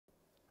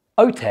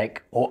OTEC,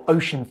 or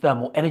Ocean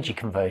Thermal Energy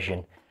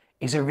Conversion,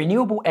 is a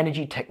renewable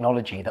energy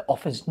technology that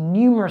offers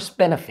numerous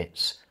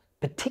benefits,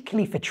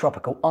 particularly for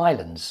tropical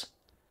islands.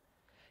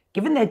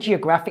 Given their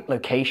geographic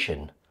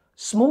location,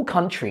 small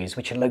countries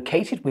which are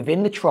located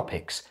within the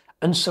tropics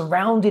and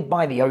surrounded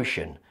by the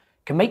ocean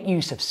can make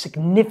use of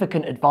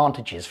significant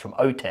advantages from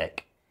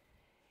OTEC.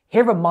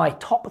 Here are my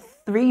top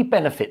 3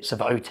 benefits of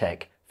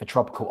OTEC for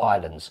tropical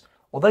islands,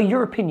 although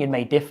your opinion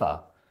may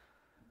differ.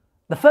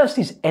 The first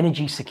is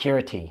energy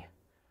security.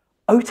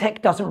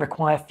 OTEC doesn't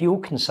require fuel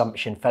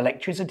consumption for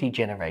electricity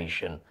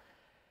generation.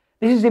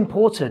 This is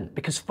important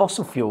because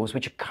fossil fuels,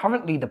 which are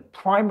currently the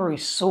primary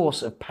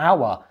source of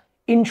power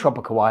in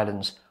tropical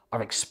islands,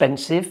 are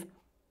expensive,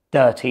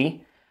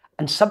 dirty,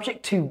 and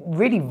subject to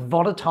really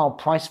volatile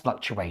price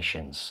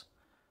fluctuations.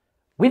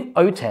 With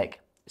OTEC,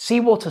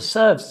 seawater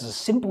serves as a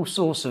simple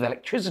source of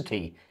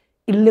electricity,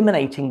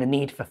 eliminating the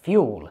need for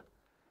fuel.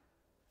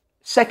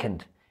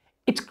 Second,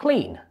 it's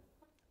clean.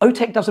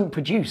 OTEC doesn't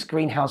produce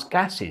greenhouse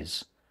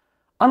gases.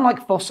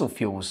 Unlike fossil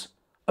fuels,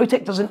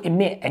 OTEC doesn't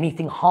emit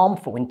anything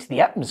harmful into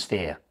the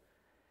atmosphere.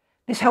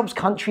 This helps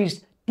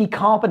countries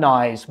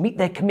decarbonise, meet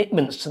their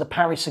commitments to the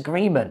Paris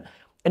Agreement,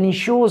 and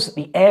ensures that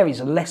the air is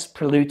less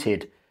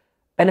polluted,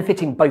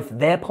 benefiting both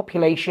their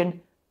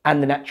population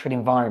and the natural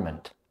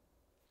environment.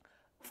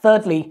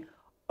 Thirdly,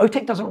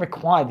 OTEC doesn't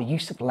require the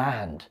use of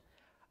land,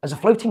 as a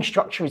floating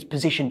structure is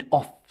positioned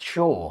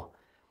offshore.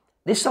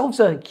 This solves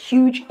a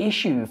huge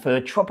issue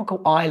for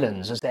tropical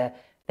islands as their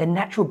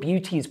natural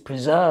beauty is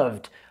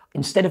preserved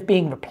instead of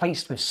being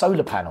replaced with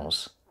solar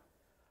panels.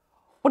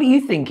 What do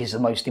you think is the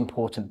most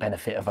important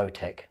benefit of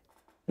OTEC?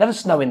 Let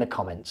us know in the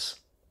comments.